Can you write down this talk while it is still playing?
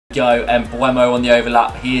Go, and Buemo on the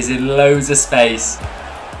overlap. He is in loads of space.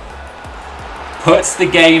 Puts the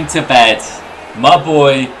game to bed. My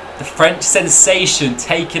boy, the French sensation,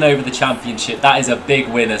 taking over the championship. That is a big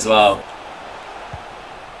win as well.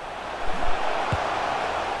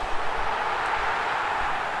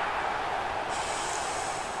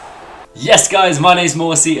 Yes guys, my name is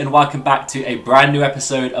Morsey and welcome back to a brand new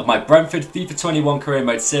episode of my Brentford FIFA 21 career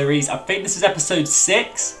mode series. I think this is episode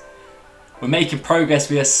 6. We're making progress,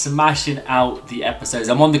 we are smashing out the episodes.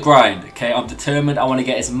 I'm on the grind, okay? I'm determined. I want to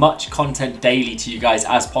get as much content daily to you guys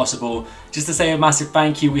as possible. Just to say a massive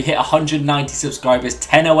thank you, we hit 190 subscribers,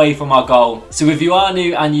 10 away from our goal. So if you are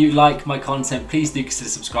new and you like my content, please do consider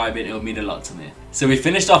subscribing, it will mean a lot to me. So we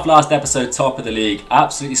finished off last episode top of the league,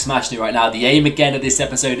 absolutely smashing it right now. The aim again of this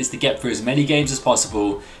episode is to get through as many games as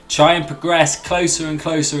possible, try and progress closer and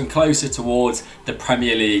closer and closer towards the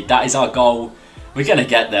Premier League. That is our goal. We're going to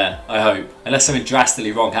get there, I hope, unless something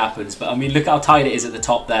drastically wrong happens. But I mean, look how tight it is at the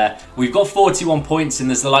top there. We've got 41 points and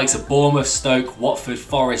there's the likes of Bournemouth, Stoke, Watford,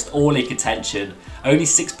 Forest, all in contention. Only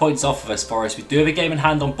 6 points off of us, Forest. We do have a game in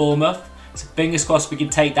hand on Bournemouth, so fingers crossed we can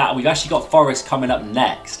take that. We've actually got Forest coming up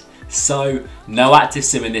next. So, no active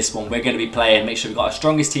sim in this one. We're going to be playing, make sure we've got our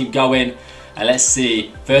strongest team going. And let's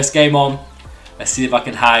see, first game on, let's see if I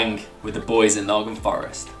can hang with the boys in Nottingham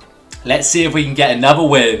Forest. Let's see if we can get another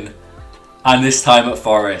win. And this time at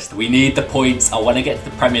Forest. We need the points. I want to get to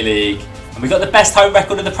the Premier League. And we got the best home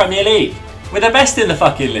record in the Premier League. We're the best in the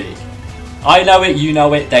fucking league. I know it, you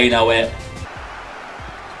know it, they know it.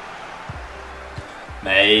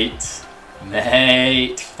 Mate,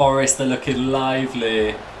 Forest are looking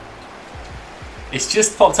lively. It's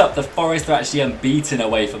just popped up that Forest are actually unbeaten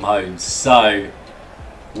away from home. So,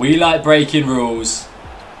 we like breaking rules.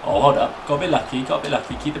 Oh, hold up. Got a bit lucky,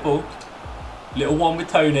 Keep the ball. Little one with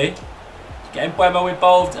Tony. Getting Buemo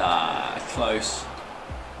involved. Ah, close.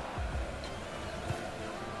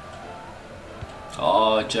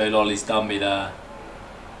 Oh, Joe Lolly's done me there.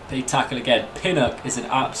 Big tackle again. Pinnock is an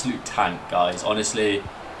absolute tank, guys, honestly.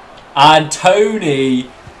 And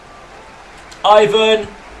Tony. Ivan.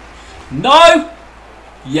 No!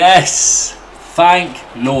 Yes! Thank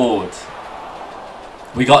Lord.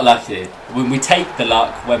 We got lucky. When we take the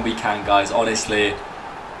luck when we can, guys, honestly.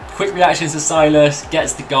 Quick reactions to Silas.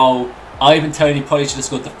 Gets the goal. Ivan Tony probably should have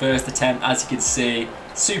scored the first attempt, as you can see.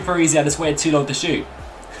 Super easy, I just waited too long to shoot.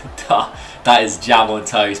 That is jam on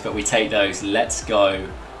toast, but we take those. Let's go.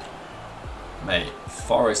 Mate,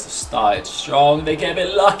 Forest have started strong. They get a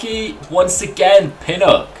bit lucky. Once again,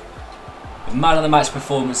 Pinnock. Man of the match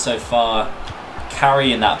performance so far.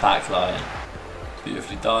 Carrying that back line.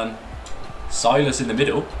 Beautifully done. Silas in the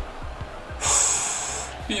middle.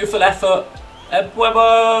 Beautiful effort. And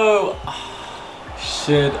Buemo.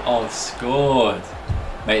 Should have scored.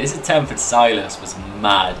 Mate, this attempt for Silas was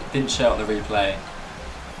mad. Didn't show up the replay.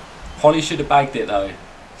 Probably should have bagged it though.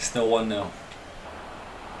 Still 1-0.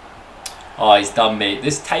 Oh, he's done me.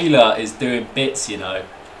 This Taylor is doing bits, you know.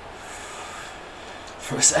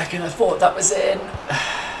 For a second I thought that was in.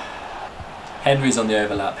 Henry's on the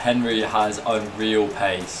overlap. Henry has unreal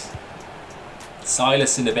pace.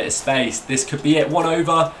 Silas in a bit of space. This could be it. 1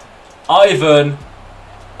 over.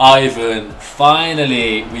 Ivan,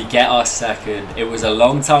 finally we get our second. It was a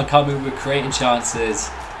long time coming, we were creating chances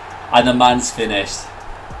and the man's finished.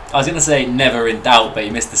 I was going to say never in doubt, but he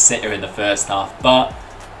missed the sitter in the first half, but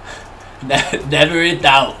never in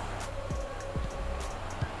doubt.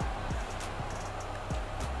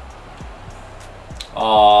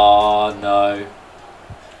 Oh no.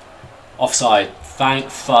 Offside, thank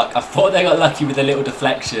fuck. I thought they got lucky with a little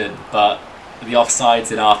deflection, but the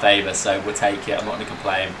offside's in our favour, so we'll take it. I'm not going to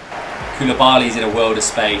complain. Koulibaly's in a world of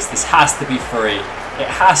space. This has to be free. It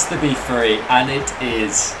has to be free, and it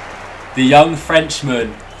is. The young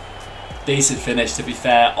Frenchman. Decent finish, to be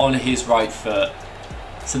fair, on his right foot.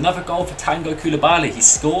 It's another goal for Tango Koulibaly. He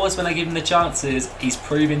scores when I give him the chances. He's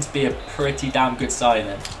proven to be a pretty damn good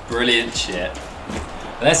signing. Brilliant shit.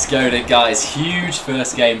 Let's go then, guys. Huge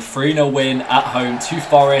first game. 3-0 win at home to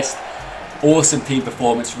Forest. Awesome team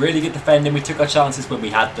performance, really good defending. We took our chances when we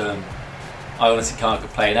had them. I honestly can't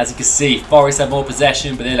complain. As you can see, Forest had more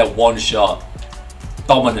possession, but they had a one shot.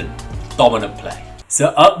 Dominant play. So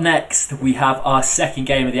up next, we have our second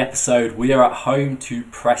game of the episode. We are at home to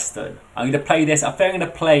Preston. I'm going to play this. I think I'm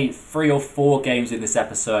going to play 3 or 4 games in this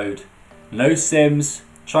episode. No sims.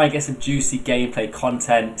 Try and get some juicy gameplay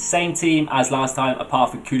content. Same team as last time, apart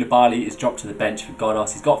from Koulibaly is dropped to the bench for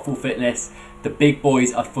Godos. He's got full fitness. The big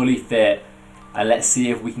boys are fully fit. And let's see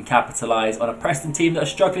if we can capitalise on a Preston team that are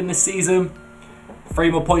struggling this season. 3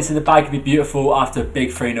 more points in the bag could be beautiful after a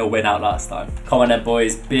big 3-0 win out last time. Come on then,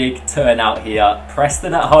 boys. Big turnout here.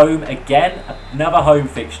 Preston at home. Again, another home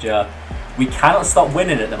fixture. We cannot stop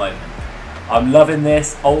winning at the moment. I'm loving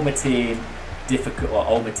this. Ultimate team.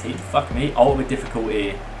 Ultimate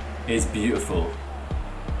difficulty is beautiful.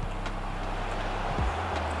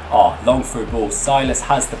 Oh, long through ball. Silas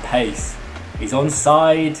has the pace. He's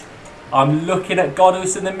onside. I'm looking at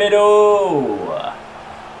Godus in the middle.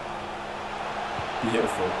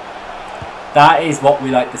 Beautiful. That is what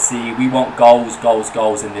we like to see. We want goals, goals,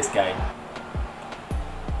 goals in this game.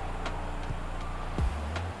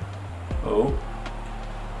 Oh.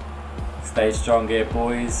 Stay strong here,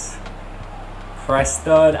 boys.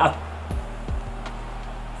 Preston. Are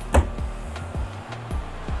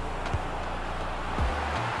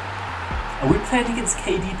we playing against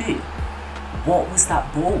KDB? What was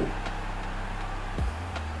that ball?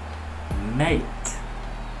 Mate.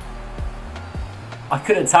 I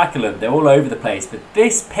couldn't tackle them. They're all over the place. But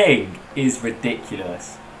this ping is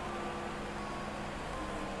ridiculous.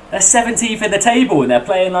 They're 17th in the table and they're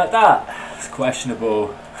playing like that. It's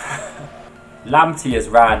questionable. Lamptey has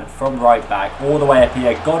ran from right back all the way up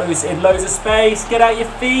here. Godus in loads of space. Get out your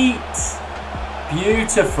feet.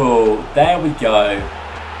 Beautiful. There we go.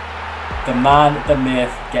 The man, the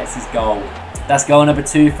myth, gets his goal. That's goal number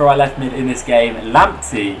 2 for our left mid in this game.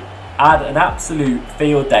 Lamptey had an absolute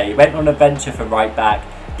field day. He went on a venture for right back.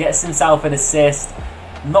 Gets himself an assist.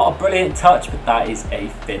 Not a brilliant touch, but that is a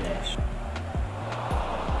finish.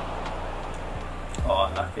 Oh,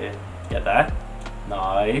 unlucky. Get there.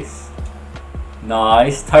 Nice.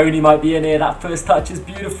 Nice. Tony might be in here. That first touch is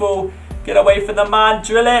beautiful. Get away from the man.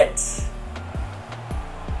 Drill it.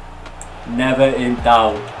 Never in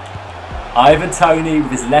doubt. Ivan Toney with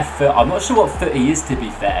his left foot. I'm not sure what foot he is, to be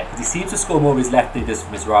fair, because he seems to score more with his left than he does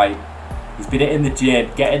from his right. He's been in the gym,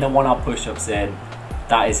 getting the 1-up push-ups in.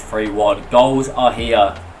 That is 3-1. Goals are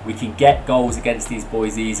here. We can get goals against these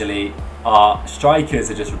boys easily. Our strikers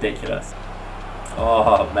are just ridiculous.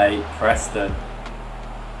 Oh, mate, Preston.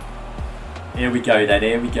 Here we go then,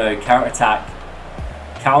 here we go. Counter-attack.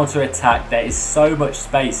 Counter-attack. There is so much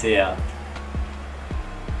space here.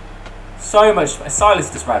 So much. Silas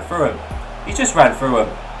just ran through him. He just ran through him.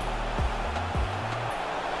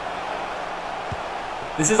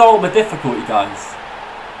 This is ultimate difficulty, guys.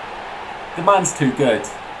 The man's too good.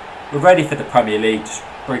 We're ready for the Premier League. Just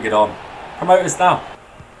bring it on. Promote us now.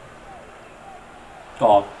 Go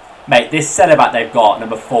on. Mate, this centre back they've got,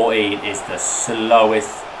 number 14, is the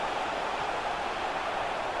slowest.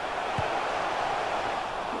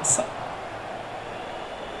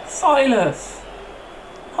 Silas.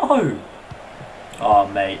 Oh. Oh,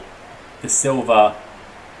 mate. The Silva.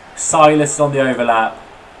 Silas on the overlap.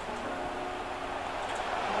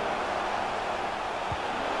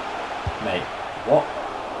 Mate, what?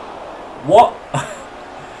 What?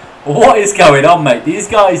 What is going on, mate? These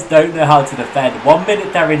guys don't know how to defend. 1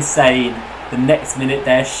 minute they're insane. The next minute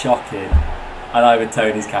they're shocking. And Ivan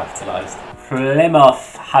Toney's capitalised.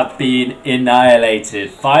 Plymouth have been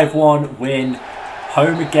annihilated. 5-1 win.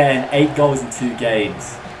 Home again. 8 goals in 2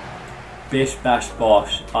 games. Bish, bash,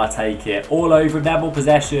 bosh. I take it. All over them, all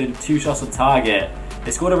possession. 2 shots on target.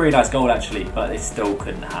 They scored a really nice goal actually, but they still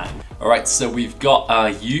couldn't hang. Alright, so we've got our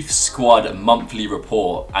youth squad monthly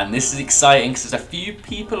report, and this is exciting because there's a few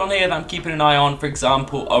people on here that I'm keeping an eye on. For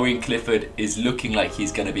example, Owen Clifford is looking like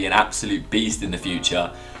he's going to be an absolute beast in the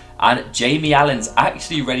future, and Jamie Allen's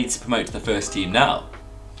actually ready to promote to the first team now.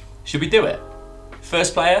 Should we do it?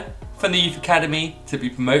 First player from the youth academy to be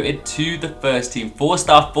promoted to the first team.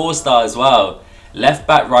 4-star, 4-star as well. Left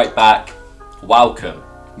back, right back. Welcome.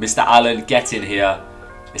 Mr. Allen, get in here.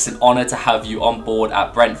 It's an honour to have you on board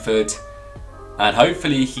at Brentford. And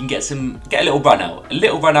hopefully you can get a little run out. A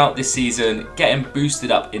little run out this season. Get him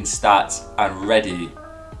boosted up in stats and ready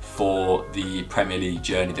for the Premier League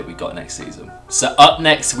journey that we got next season. So up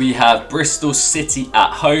next we have Bristol City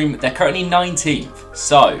at home. They're currently 19th.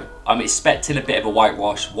 So I'm expecting a bit of a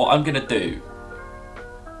whitewash. What I'm going to do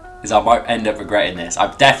is I might end up regretting this.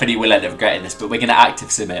 I definitely will end up regretting this, but we're going to active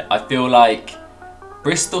sim it. I feel like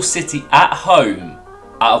Bristol City at home,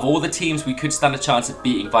 out of all the teams we could stand a chance of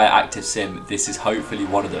beating via active sim, this is hopefully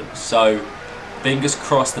one of them. So fingers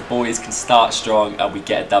crossed the boys can start strong and we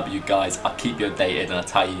get a W, guys. I'll keep you updated and I'll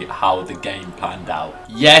tell you how the game planned out.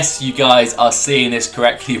 Yes, you guys are seeing this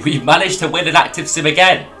correctly. We've managed to win an active sim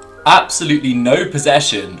again. Absolutely no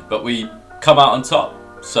possession, but we come out on top.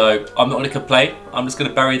 So I'm not going to complain. I'm just going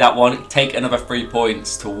to bury that one, take another 3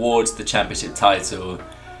 points towards the championship title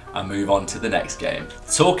and move on to the next game.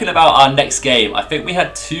 Talking about our next game, I think we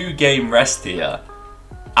had 2-game rest here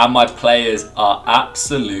and my players are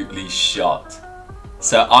absolutely shot.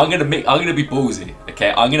 So I'm gonna be ballsy.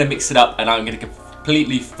 Okay, I'm gonna mix it up, and I'm gonna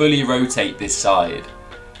completely, fully rotate this side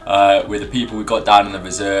with the people we've got down in the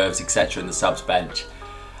reserves, etc., and the subs bench.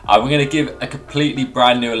 We're gonna give a completely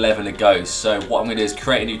brand new 11 a go. So what I'm gonna do is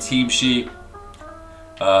create a new team sheet.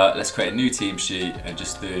 Let's create a new team sheet and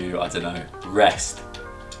just do, I don't know, rest.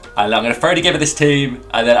 And I'm going to throw together this team,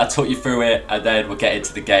 and then I'll talk you through it, and then we'll get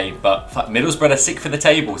into the game. But Middlesbrough are sick for the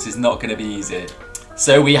table, so it's not going to be easy.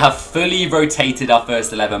 So we have fully rotated our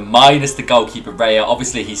first 11, minus the goalkeeper Raya.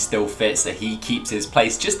 Obviously he's still fit, so he keeps his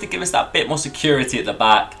place just to give us that bit more security at the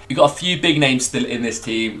back. We've got a few big names still in this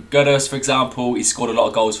team. Guddos, for example, he scored a lot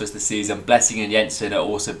of goals for us this season. Blessing and Jensen are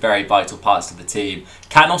also very vital parts of the team.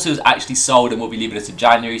 Canos was actually sold and will be leaving us in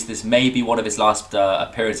January, so this may be one of his last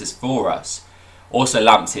appearances for us. Also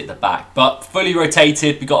Lamptey at the back. But fully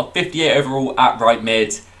rotated, we got a 58 overall at right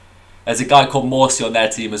mid. There's a guy called Morsey on their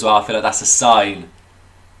team as well. I feel like that's a sign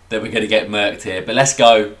that we're going to get murked here. But let's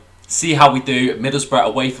go, see how we do. Middlesbrough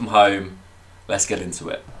away from home. Let's get into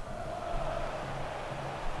it.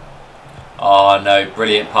 Oh no,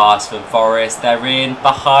 brilliant pass from Forest. They're in,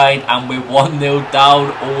 behind, and we're 1-0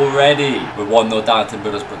 down already. We're 1-0 down to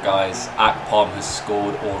Middlesbrough, guys. Akpom has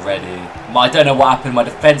scored already. I don't know what happened. My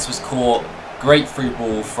defence was caught. Great through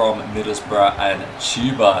ball from Middlesbrough, and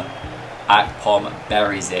Chuba Akpom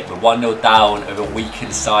buries it. We're 1-0 down over a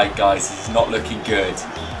weakened side, guys. This is not looking good.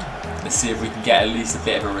 Let's see if we can get at least a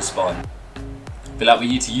bit of a response. I feel like we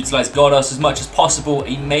need to utilise Guddos as much as possible.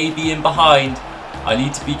 He may be in behind. I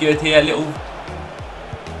need to be good here. A little.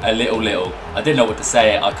 I didn't know what to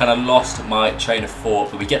say. I kind of lost my train of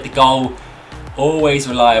thought, but we get the goal. Always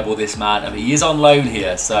reliable, this man. I mean, he is on loan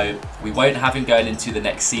here, so we won't have him going into the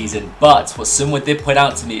next season. But what someone did point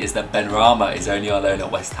out to me is that Ben Rama is only on loan at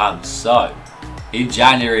West Ham. So in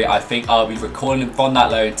January, I think I'll be recalling him from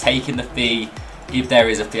that loan, taking the fee, if there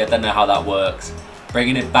is a fee. I don't know how that works.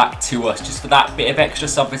 Bringing it back to us just for that bit of extra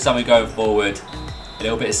something going forward. A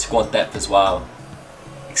little bit of squad depth as well.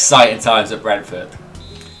 Exciting times at Brentford.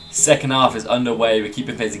 Second half is underway. We're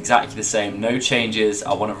keeping things exactly the same. No changes.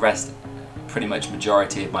 I want to rest pretty much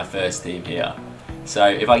majority of my first team here. So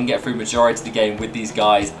if I can get through majority of the game with these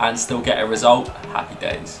guys and still get a result, happy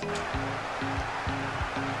days.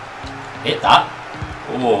 Hit that.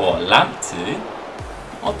 Oh, Lamptey.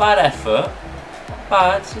 Not a bad effort. Not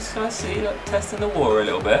bad. Just kind of see, like, testing the water a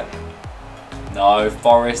little bit. No,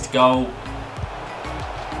 Forest goal.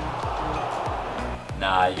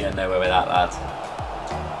 Nah, you're going nowhere with that, lad.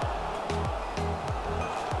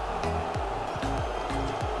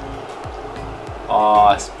 Oh,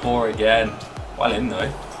 it's poor again. Well in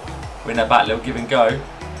though. We're in that back, little give and go.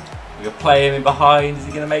 We're going to play him in behind. Is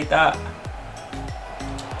he going to make that?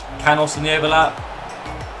 Canos in the overlap.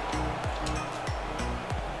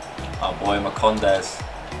 Oh boy, Macondes.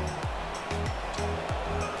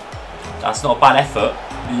 That's not a bad effort.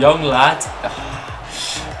 The young lad.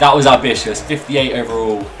 That was ambitious. 58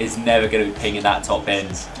 overall is never going to be pinging that top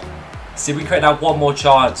ends. See if we create now one more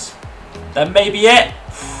chance. Then maybe it.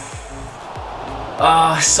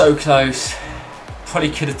 Ah, so close.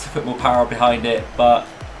 Probably could have put more power behind it, but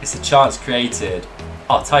it's a chance created.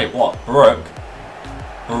 I'll tell you what, Brook.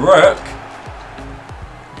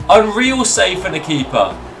 Unreal save for the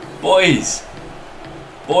keeper. Boys,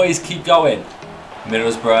 keep going.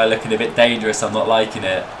 Middlesbrough looking a bit dangerous. I'm not liking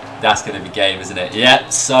it. That's going to be game, isn't it? Yeah,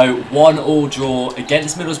 so 1-1 draw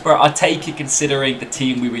against Middlesbrough. I take it considering the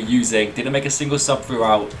team we were using. Didn't make a single sub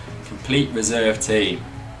throughout. Complete reserve team.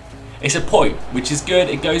 It's a point, which is good.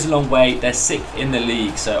 It goes a long way. They're 6th in the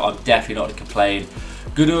league, so I'm definitely not going to complain.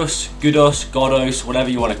 Guddos, whatever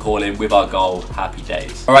you want to call him, with our goal. Happy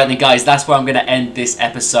days. Alright then guys, that's where I'm going to end this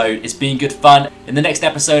episode. It's been good fun. In the next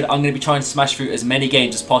episode, I'm going to be trying to smash through as many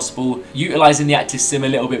games as possible, utilising the active sim a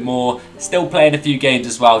little bit more, still playing a few games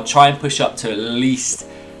as well, try and push up to at least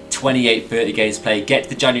 28-30 games played, get to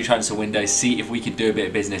the January transfer window, see if we can do a bit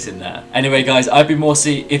of business in there. Anyway guys, I've been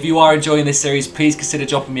Morsey. If you are enjoying this series, please consider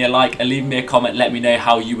dropping me a like and leaving me a comment, let me know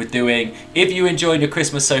how you were doing, if you enjoyed your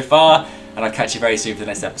Christmas so far, and I'll catch you very soon for the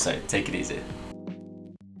next episode. Take it easy.